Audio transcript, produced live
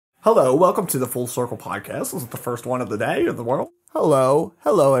Hello, welcome to the Full Circle Podcast. This is the first one of the day of the world. Hello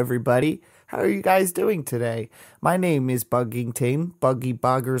everybody. How are you guys doing today? My name is Buggington, Buggy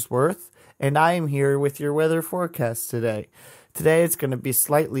Boggersworth, and I am here with your weather forecast today. Today it's going to be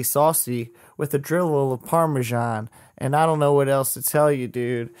slightly saucy with a drizzle of Parmesan, and I don't know what else to tell you,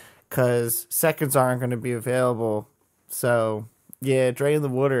 dude, because seconds aren't going to be available. So, yeah, drain the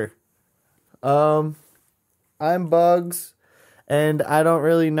water. I'm Bugs, and I don't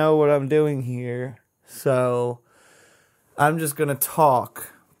really know what I'm doing here, so I'm just going to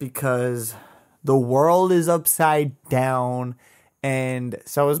talk because the world is upside down, and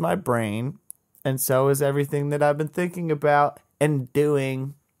so is my brain, and so is everything that I've been thinking about and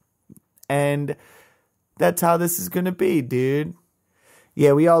doing, and that's how this is going to be, dude.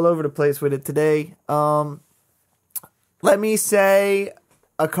 Yeah, we all over the place with it today. Let me say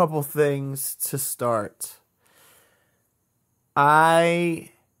a couple things to start.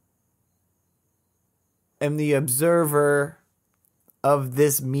 I am the observer of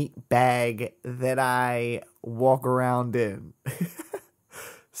this meat bag that I walk around in.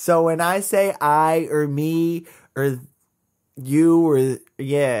 So when I say I or me or you or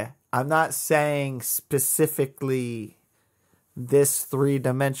I'm not saying specifically this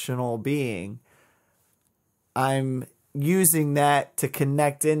three-dimensional being. I'm using that to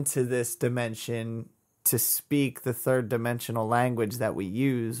connect into this dimension to speak the third dimensional language that we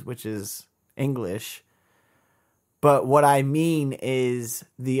use, which is English. But what I mean is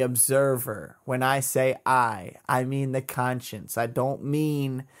the observer. When I say I mean the conscience. I don't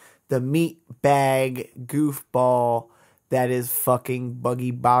mean the meat bag goofball that is fucking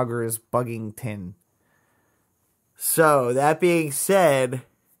Buggy Boggers Buggington. So, that being said,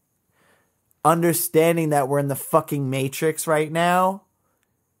 understanding that we're in the fucking Matrix right now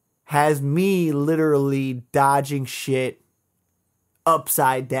has me literally dodging shit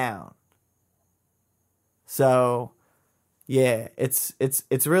upside down. So, yeah, it's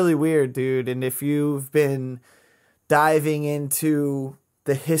really weird, dude. And if you've been diving into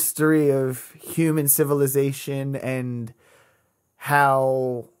the history of human civilization and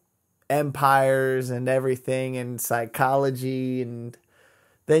how empires and everything and psychology, and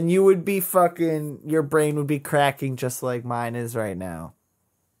then you would be your brain would be cracking just like mine is right now.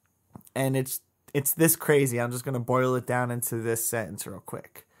 And it's this crazy. I'm just going to boil it down into this sentence real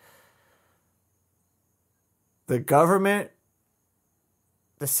quick. The government,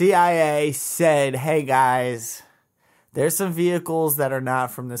 the CIA said, hey guys, there's some vehicles that are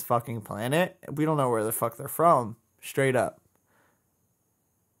not from this fucking planet. We don't know where the fuck they're from. Straight up.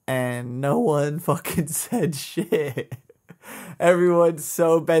 And no one fucking said shit. Everyone's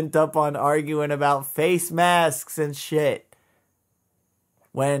so bent up on arguing about face masks and shit.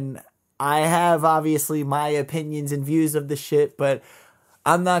 When I have obviously my opinions and views of the shit, but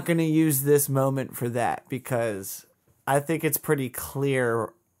I'm not going to use this moment for that because I think it's pretty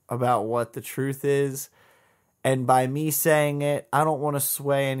clear about what the truth is. And by me saying it, I don't want to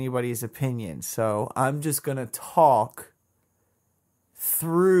sway anybody's opinion. So I'm just going to talk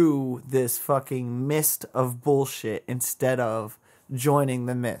through this fucking mist of bullshit instead of joining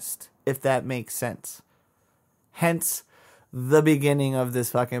the mist, if that makes sense. Hence the beginning of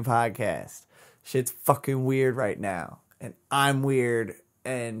this fucking podcast. Shit's fucking weird right now. And I'm weird.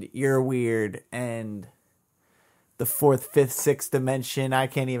 And you're weird. And the fourth, fifth, sixth dimension. I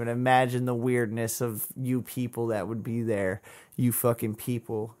can't even imagine the weirdness of you people that would be there. You fucking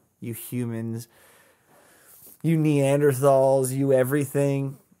people. You humans. You Neanderthals. You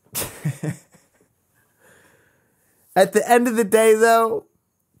everything. At the end of the day, though,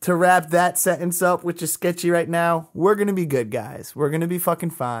 to wrap that sentence up, which is sketchy right now, we're going to be good, guys. We're going to be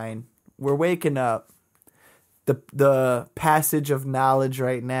fucking fine. We're waking up. The passage of knowledge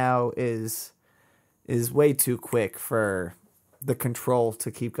right now is way too quick for the control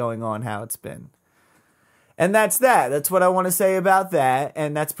to keep going on how it's been. And that's that. That's what I want to say about that.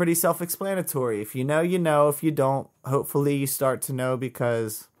 And that's pretty self-explanatory. If you know, you know. If you don't, hopefully you start to know,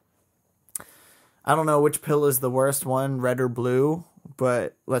 because I don't know which pill is the worst one, red or blue.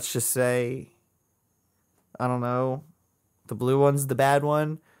 But let's just say, I don't know, the blue one's the bad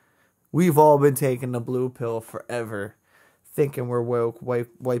one. We've all been taking the blue pill forever, thinking we're woke,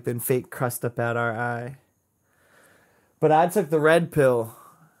 wiping fake crust up out our eye. But I took the red pill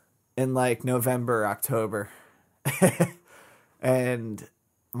in like November, October. And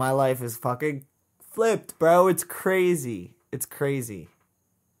my life is fucking flipped, bro. It's crazy. It's crazy.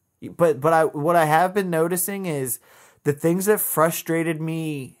 But what I have been noticing is the things that frustrated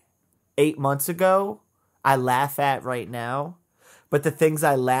me 8 months ago, I laugh at right now. But the things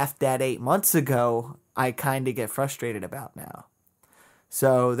I laughed at 8 months ago, I kind of get frustrated about now.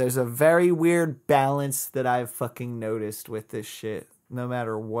 So there's a very weird balance that I've fucking noticed with this shit, no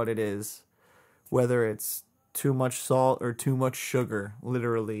matter what it is. Whether it's too much salt or too much sugar.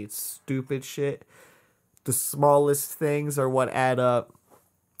 Literally, it's stupid shit. The smallest things are what add up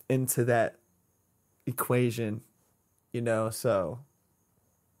into that equation, so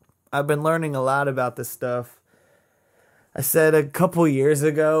I've been learning a lot about this stuff. I said a couple years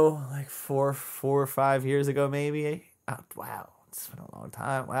ago, like four or 5 years ago, maybe. Oh, wow, it's been a long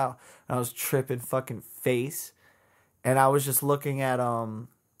time. Wow, I was tripping fucking face, and I was just looking at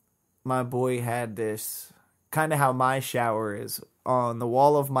my boy had this kind of how my shower is on the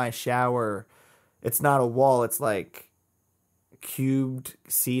wall of my shower. It's not a wall; it's like cubed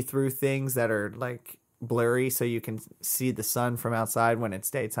see-through things that are like blurry, so you can see the sun from outside when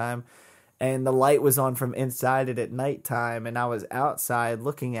it's daytime. And the light was on from inside it at nighttime, and I was outside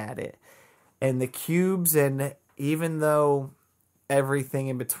looking at it. And the cubes, and even though everything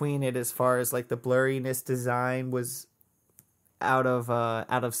in between it, as far as like the blurriness design, was out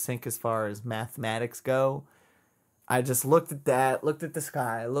of sync as far as mathematics go, I just looked at that, looked at the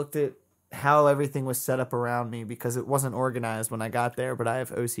sky, looked at how everything was set up around me, because it wasn't organized when I got there, but I have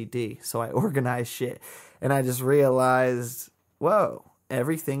OCD, so I organize shit. And I just realized, whoa,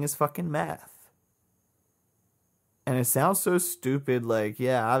 everything is fucking math. And it sounds so stupid, like,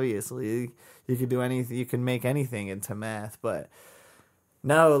 yeah, obviously, you could do anything, you can make anything into math, but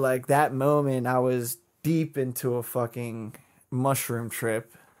no, like, that moment, I was deep into a fucking mushroom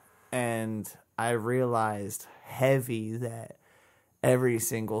trip, and I realized heavy that every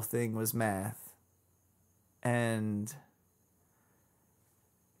single thing was math. And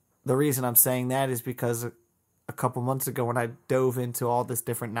the reason I'm saying that is because a couple months ago, when I dove into all this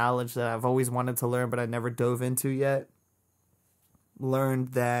different knowledge that I've always wanted to learn but I never dove into yet,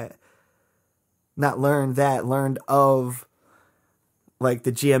 learned of like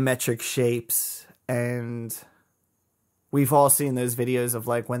the geometric shapes. And we've all seen those videos of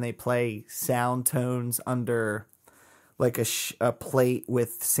like when they play sound tones under like a plate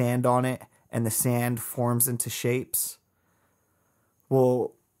with sand on it, and the sand forms into shapes.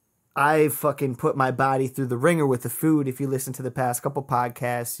 Well, I fucking put my body through the ringer with the food. If you listen to the past couple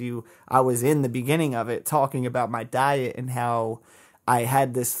podcasts, I was in the beginning of it talking about my diet and how I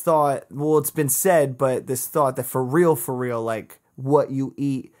had this thought. Well, it's been said, but this thought that for real, like what you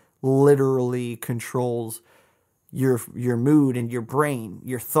eat literally controls your mood and your brain,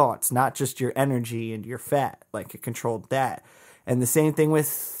 your thoughts, not just your energy and your fat. Like, it controlled that. And the same thing with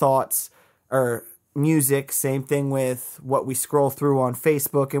thoughts or music, same thing with what we scroll through on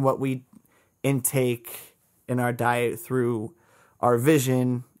Facebook and what we intake in our diet through our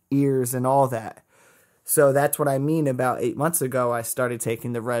vision, ears, and all that. So that's what I mean about 8 months ago. I started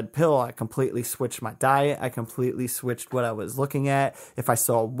taking the red pill. I completely switched my diet. I completely switched what I was looking at. If I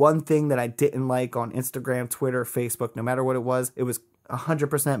saw one thing that I didn't like on Instagram, Twitter, Facebook, no matter what it was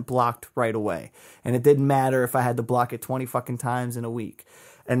 100% blocked right away. And it didn't matter if I had to block it 20 fucking times in a week.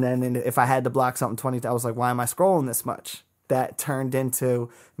 And then if I had to block something 20 times, I was like, why am I scrolling this much? That turned into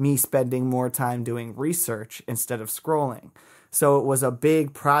me spending more time doing research instead of scrolling. So it was a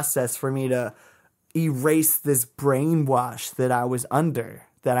big process for me to erase this brainwash that I was under,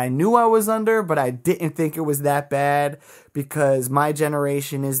 that I knew I was under, but I didn't think it was that bad, because my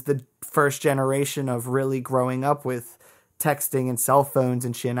generation is the first generation of really growing up with texting and cell phones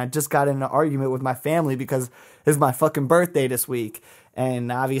and shit. And I just got in an argument with my family because it's my fucking birthday this week.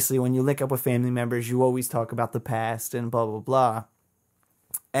 And obviously when you link up with family members, you always talk about the past and blah, blah, blah.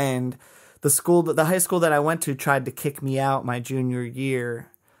 And the high school that I went to tried to kick me out my junior year,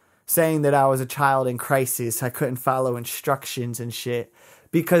 saying that I was a child in crisis. I couldn't follow instructions and shit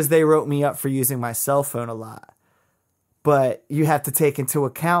because they wrote me up for using my cell phone a lot. But you have to take into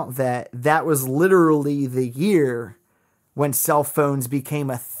account that was literally the year when cell phones became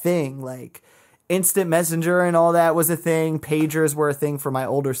a thing. Like, instant messenger and all that was a thing. Pagers were a thing for my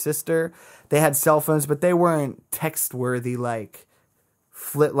older sister. They had cell phones, but they weren't text worthy like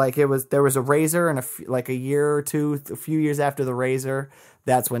flip. Like, there was a Razor, and a year or two, a few years after the Razor,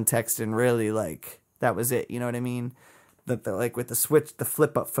 that's when texting really, like, that was it. You know what I mean? Like with the switch, the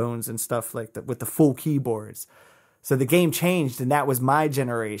flip up phones and stuff, like with the full keyboards. So the game changed, and that was my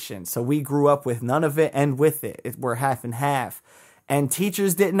generation. So we grew up with none of it and with it. We're half and half. And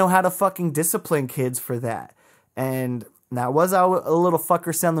teachers didn't know how to fucking discipline kids for that. And now, was I a little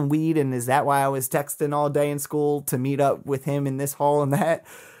fucker selling weed, and is that why I was texting all day in school to meet up with him in this hall and that?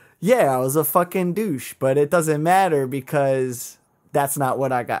 Yeah, I was a fucking douche, but it doesn't matter because that's not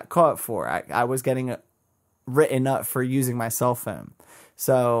what I got caught for. I was getting written up for using my cell phone.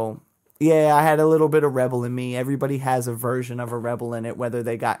 So Yeah, I had a little bit of rebel in me. Everybody has a version of a rebel in it, whether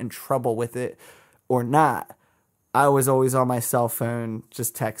they got in trouble with it or not. I was always on my cell phone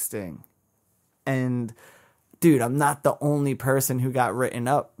just texting. And dude, I'm not the only person who got written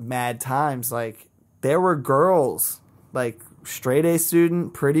up mad times. Like, there were girls, like straight A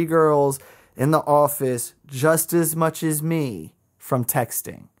student, pretty girls in the office just as much as me from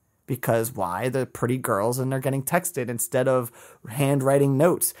texting. Because why? They're pretty girls and they're getting texted instead of handwriting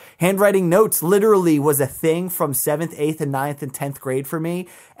notes. Handwriting notes literally was a thing from 7th, 8th, and 9th and 10th grade for me.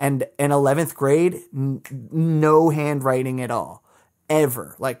 And in 11th grade, no handwriting at all.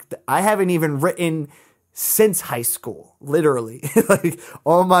 Ever. Like, I haven't even written since high school. Literally. Like,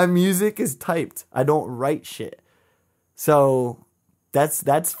 all my music is typed. I don't write shit. So,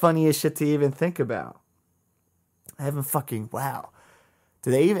 that's funny as shit to even think about. I haven't fucking, wow.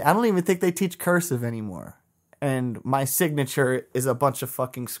 I don't even think they teach cursive anymore. And my signature is a bunch of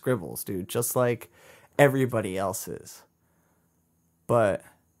fucking scribbles, dude. Just like everybody else's. But,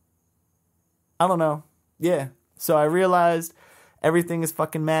 I don't know. Yeah. So I realized everything is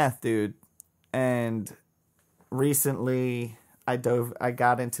fucking math, dude. And recently I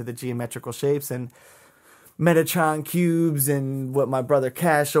got into the geometrical shapes and Metatron cubes and what my brother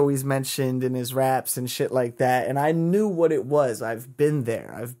Cash always mentioned in his raps and shit like that. And I knew what it was. I've been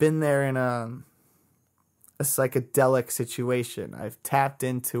there. I've been there in a psychedelic situation. I've tapped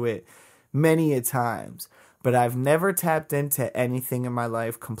into it many a times. But I've never tapped into anything in my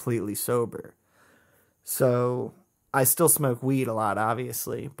life completely sober. So I still smoke weed a lot,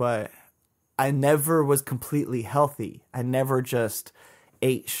 obviously. But I never was completely healthy. I never just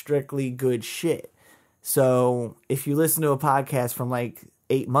ate strictly good shit. So if you listen to a podcast from like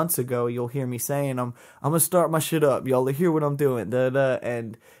 8 months ago, you'll hear me saying, I'm going to start my shit up. Y'all hear what I'm doing.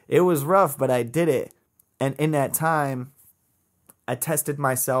 And it was rough, but I did it. And in that time, I tested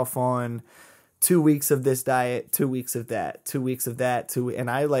myself on 2 weeks of this diet, 2 weeks of that, 2 weeks of that, and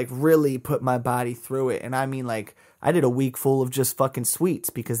I like really put my body through it. And I mean, like, I did a week full of just fucking sweets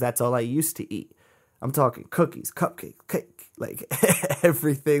because that's all I used to eat. I'm talking cookies, cupcake, cake, like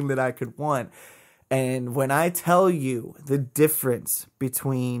everything that I could want. And when I tell you the difference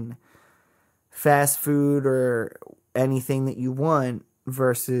between fast food or anything that you want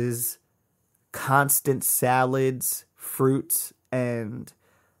versus constant salads, fruits, and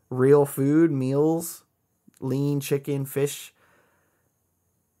real food, meals, lean chicken, fish,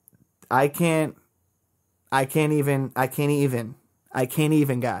 I can't even,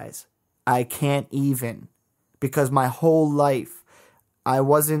 guys. I can't even. Because my whole life, I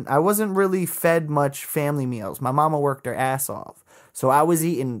wasn't really fed much family meals. My mama worked her ass off. So I was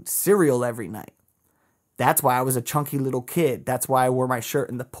eating cereal every night. That's why I was a chunky little kid. That's why I wore my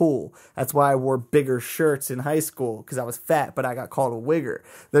shirt in the pool. That's why I wore bigger shirts in high school, because I was fat, but I got called a wigger.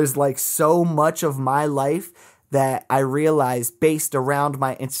 There's like so much of my life that I realized based around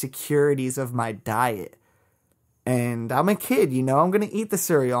my insecurities of my diet. And I'm a kid, you know, I'm going to eat the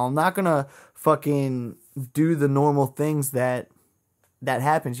cereal. I'm not going to fucking do the normal things that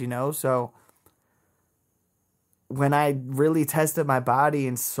happens, you know? So when I really tested my body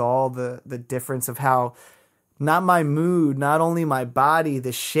and saw the difference of how, not my mood, not only my body,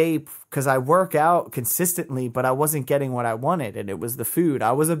 the shape, because I work out consistently, but I wasn't getting what I wanted, and it was the food.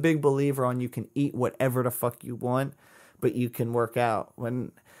 I was a big believer on you can eat whatever the fuck you want, but you can work out.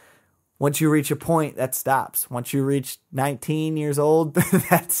 Once you reach a point, that stops. Once you reach 19 years old,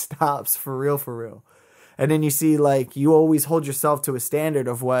 that stops for real. And then you see, like, you always hold yourself to a standard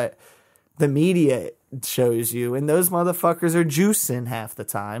of what the media shows you. And those motherfuckers are juicing half the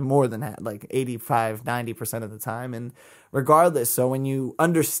time, more than half, like 85, 90% of the time. And regardless, so when you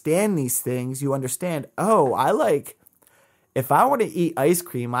understand these things, you understand, if I want to eat ice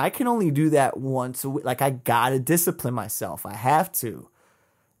cream, I can only do that once a week. Like, I gotta discipline myself. I have to.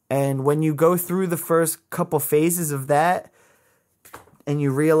 And when you go through the first couple phases of that, and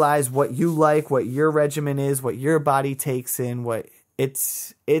you realize what you like, what your regimen is, what your body takes in,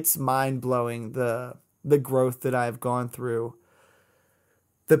 it's mind-blowing, the growth that I've gone through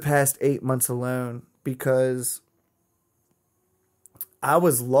the past 8 months alone, because I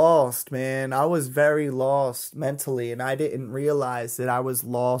was lost, man. I was very lost mentally, and I didn't realize that I was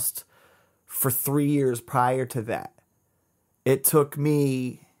lost for 3 years prior to that. It took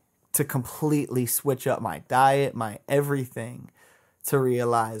me to completely switch up my diet, my everything, to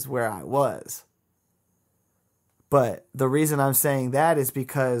realize where I was. But the reason I'm saying that is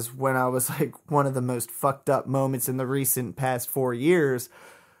because when I was like one of the most fucked up moments in the recent past 4 years,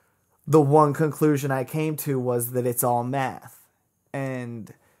 the one conclusion I came to was that it's all math.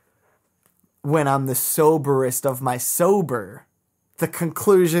 And when I'm the soberest of my sober, the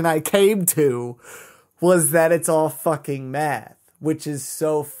conclusion I came to was that it's all fucking math, which is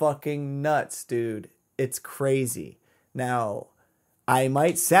so fucking nuts, dude. It's crazy. Now, I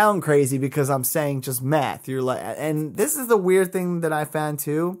might sound crazy because I'm saying just math. You're like, and this is the weird thing that I found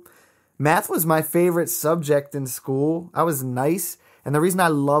too. Math was my favorite subject in school. I was nice. And the reason I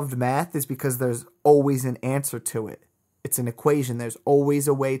loved math is because there's always an answer to it. It's an equation. There's always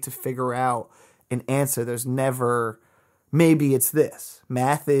a way to figure out an answer. There's never, maybe it's this.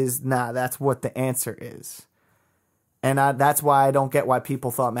 Math is, nah, that's what the answer is. And that's why I don't get why people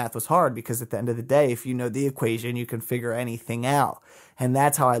thought math was hard, because at the end of the day, if you know the equation, you can figure anything out. And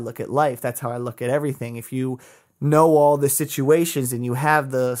that's how I look at life. That's how I look at everything. If you know all the situations and you have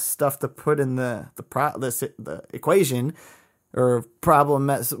the stuff to put in the equation or problem,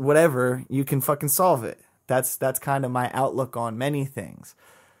 whatever, you can fucking solve it. That's kind of my outlook on many things.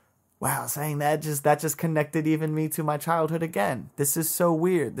 Wow, saying that just connected even me to my childhood again. This is so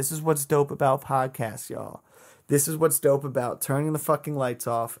weird. This is what's dope about podcasts, y'all. This is what's dope about turning the fucking lights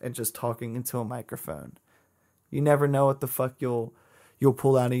off and just talking into a microphone. You never know what the fuck you'll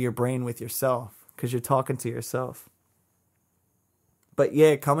pull out of your brain with yourself, because you're talking to yourself. But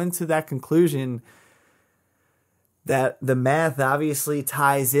yeah, coming to that conclusion that the math obviously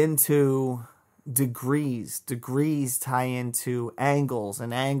ties into degrees. Degrees tie into angles,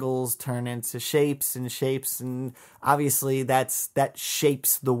 and angles turn into shapes, and obviously that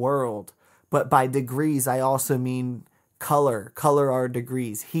shapes the world. But by degrees, I also mean color. Color are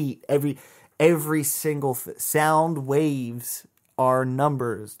degrees. Heat. Every single sound waves are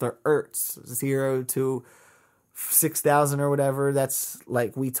numbers. They're hertz. 0 to 6,000 or whatever. That's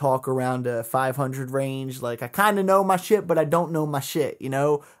like, we talk around a 500 range. Like, I kind of know my shit, but I don't know my shit. You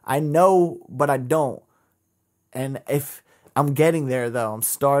know, I know, but I don't. And if I'm getting there though, I'm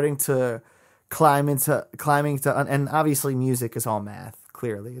starting to climbing to, and obviously music is all math.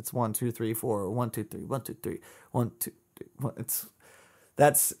 Clearly, it's 1, 2, 3, 4, 1, 2, 3, 1, 2, 3, 1, 2, 3.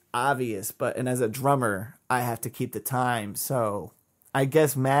 That's obvious, and as a drummer, I have to keep the time. So I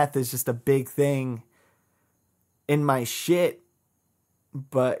guess math is just a big thing in my shit,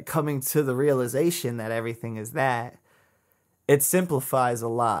 but coming to the realization that everything is that, it simplifies a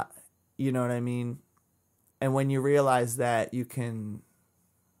lot. You know what I mean? And when you realize that, you can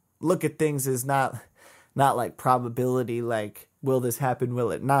look at things as not like probability, like, will this happen, will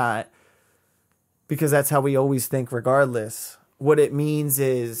it not? Because that's how we always think regardless. What it means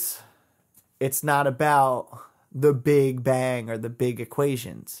is, it's not about the big bang or the big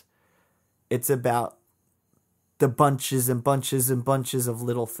equations. It's about the bunches and bunches and bunches of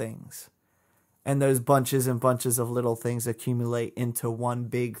little things. And those bunches and bunches of little things accumulate into one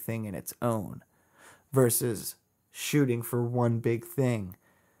big thing in its own, versus shooting for one big thing.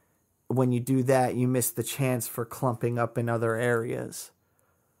 When you do that, you miss the chance for clumping up in other areas.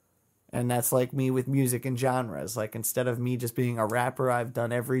 And that's like me with music and genres. Like, instead of me just being a rapper, I've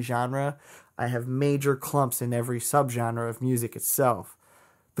done every genre. I have major clumps in every subgenre of music itself.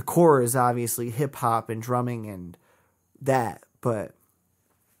 The core is obviously hip-hop and drumming and that, but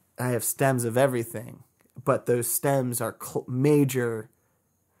I have stems of everything. But those stems are major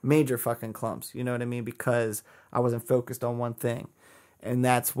fucking clumps. You know what I mean? Because I wasn't focused on one thing. And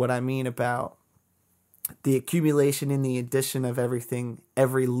that's what I mean about the accumulation and the addition of everything,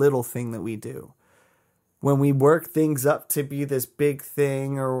 every little thing that we do. When we work things up to be this big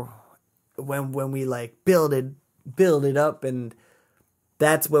thing, or when we like build it up, and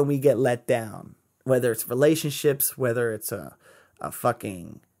that's when we get let down. Whether it's relationships, whether it's a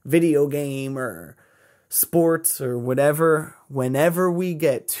fucking video game or sports or whatever, whenever we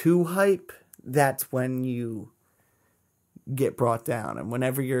get too hype, that's when you get brought down. And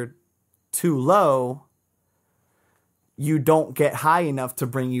whenever you're too low, you don't get high enough to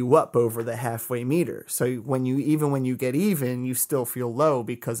bring you up over the halfway meter. So when you get even, you still feel low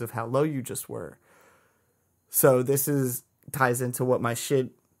because of how low you just were. So this ties into what my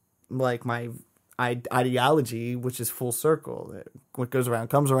shit, like my ideology, which is full circle. What goes around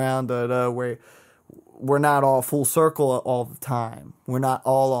comes around. Where we're not all full circle all the time. We're not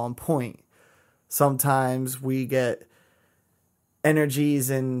all on point. Sometimes we get energies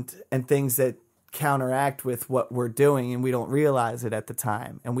and things that counteract with what we're doing, and we don't realize it at the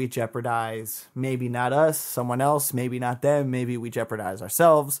time, and we jeopardize, maybe not us, someone else, maybe not them, maybe we jeopardize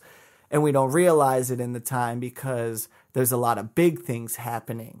ourselves, and we don't realize it in the time because there's a lot of big things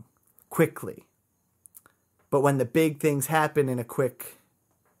happening quickly. But when the big things happen in a quick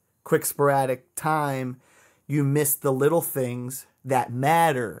sporadic time, you miss the little things that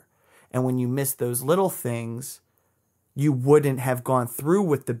matter. And when you miss those little things, you wouldn't have gone through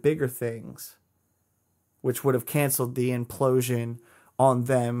with the bigger things, which would have canceled the implosion on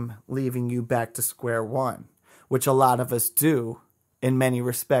them leaving you back to square one, which a lot of us do in many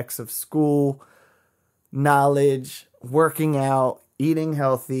respects of school, knowledge, working out, eating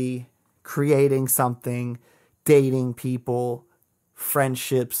healthy, creating something, dating people,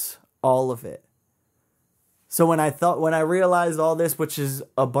 friendships, all of it. So when I realized all this, which is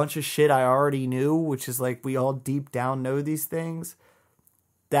a bunch of shit I already knew, which is like we all deep down know these things,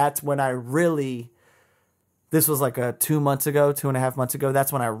 that's when this was like 2.5 months ago,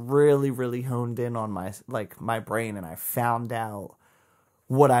 that's when I really honed in on my brain, and I found out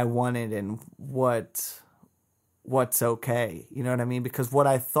what I wanted and what's okay. You know what I mean? Because what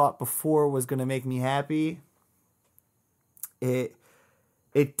I thought before was going to make me happy, it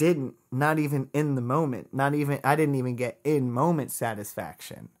didn't. Not even in the moment. I didn't even get in moment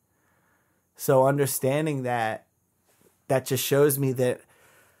satisfaction. So understanding that just shows me that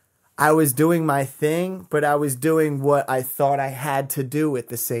I was doing my thing, but I was doing what I thought I had to do at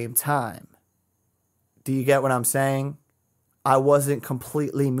the same time. Do you get what I'm saying? I wasn't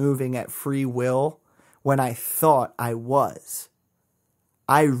completely moving at free will when I thought I was.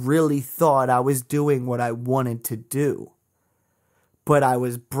 I really thought I was doing what I wanted to do. But I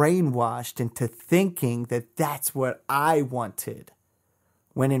was brainwashed into thinking that that's what I wanted.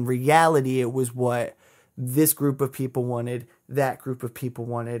 When in reality, it was what this group of people wanted, that group of people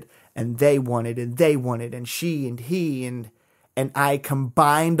wanted, and they wanted, and she and he, and I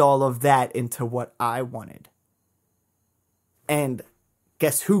combined all of that into what I wanted. And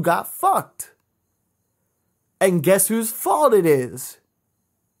guess who got fucked? And guess whose fault it is?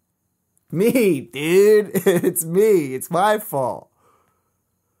 Me, dude. It's me. It's my fault.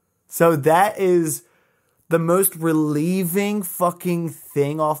 So that is the most relieving fucking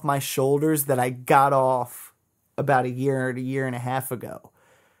thing off my shoulders that I got off about a year and a half ago.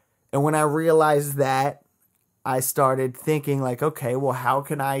 And when I realized that, I started thinking like, okay, well, how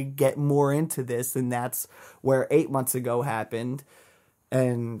can I get more into this? And that's where 8 months ago happened.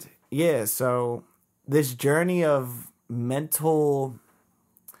 And yeah, so this journey of mental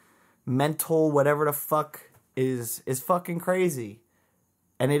whatever the fuck is fucking crazy.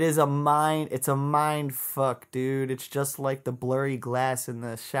 And it's a mind fuck, dude. It's just like the blurry glass in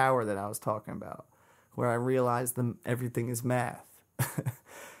the shower that I was talking about, where I realized everything is math.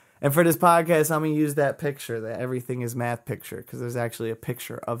 And for this podcast, I'm going to use that picture, that everything is math picture, because there's actually a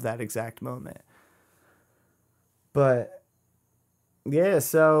picture of that exact moment. But yeah,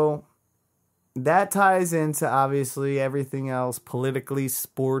 so that ties into obviously everything else, politically,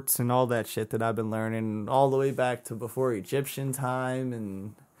 sports, and all that shit that I've been learning all the way back to before Egyptian time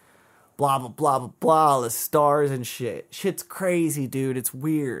and blah, blah, blah, blah, blah, the stars and shit. Shit's crazy, dude. It's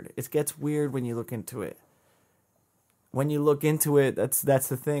weird. It gets weird when you look into it. When you look into it, that's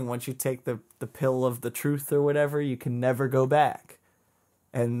the thing. Once you take the pill of the truth or whatever, you can never go back.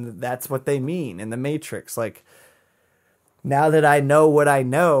 And that's what they mean in the Matrix. Like, now that I know what I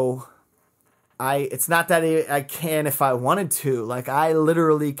know, it's not that I can if I wanted to. Like, I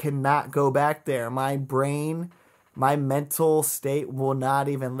literally cannot go back there. My brain, my mental state will not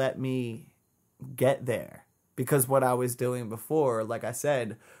even let me get there. Because what I was doing before, like I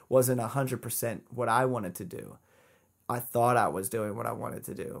said, wasn't 100% what I wanted to do. I thought I was doing what I wanted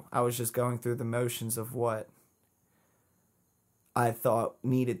to do. I was just going through the motions of what I thought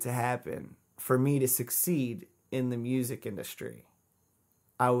needed to happen for me to succeed in the music industry.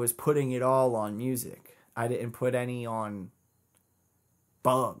 I was putting it all on music. I didn't put any on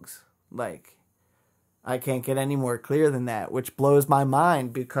bugs. Like, I can't get any more clear than that, which blows my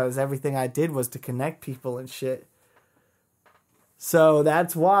mind because everything I did was to connect people and shit. So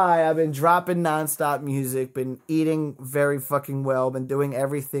that's why I've been dropping nonstop music, been eating very fucking well, been doing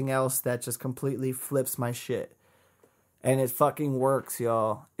everything else that just completely flips my shit. And it fucking works,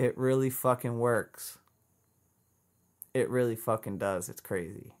 y'all. It really fucking works. It really fucking does. It's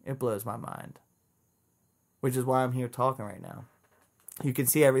crazy. It blows my mind. Which is why I'm here talking right now. You can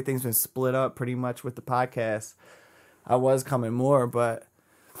see everything's been split up pretty much with the podcast. I was coming more, but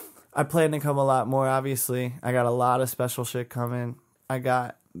I plan to come a lot more, obviously. I got a lot of special shit coming. I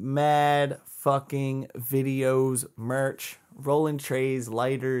got mad fucking videos, merch, rolling trays,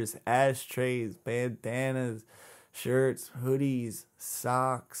 lighters, ashtrays, bandanas, shirts, hoodies,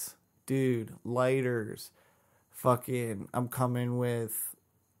 socks, dude, lighters. Fucking, I'm coming with,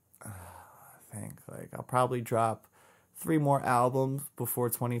 I think, like, I'll probably drop 3 more albums before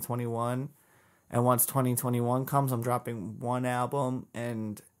 2021. And once 2021 comes, I'm dropping 1 album,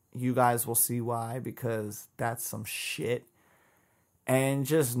 and you guys will see why, because that's some shit. And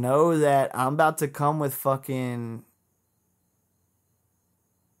just know that I'm about to come with fucking,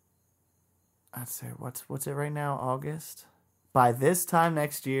 I'd say, what's it right now? August? by this time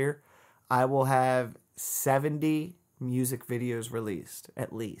next year, I will have 70 music videos released,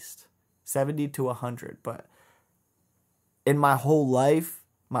 at least 70 to 100. But in my whole life,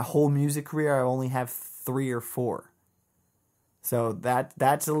 my whole music career, I only have 3 or 4. So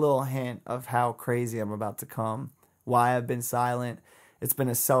that's a little hint of how crazy I'm about to come. Why I've been silent. It's been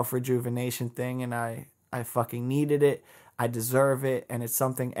a self-rejuvenation thing, and I fucking needed it. I deserve it, and it's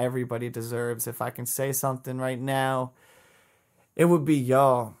something everybody deserves. If I can say something right now, it would be,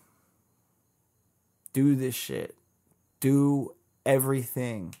 y'all, do this shit. Do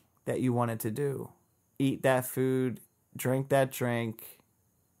everything that you wanted to do. Eat that food, drink that drink,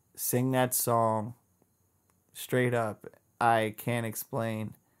 sing that song. Straight up, I can't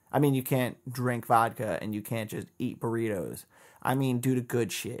explain. I mean, you can't drink vodka and you can't just eat burritos. I mean, do the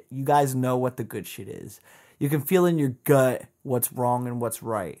good shit. You guys know what the good shit is. You can feel in your gut what's wrong and what's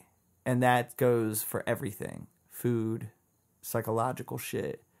right. And that goes for everything. Food, psychological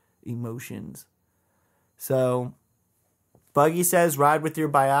shit, emotions. So, Buggy says, ride with your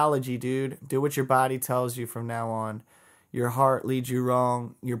biology, dude. Do what your body tells you from now on. Your heart leads you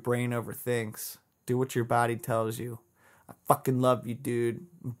wrong. Your brain overthinks. Do what your body tells you. I fucking love you, dude.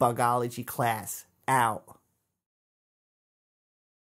 Bugology class out.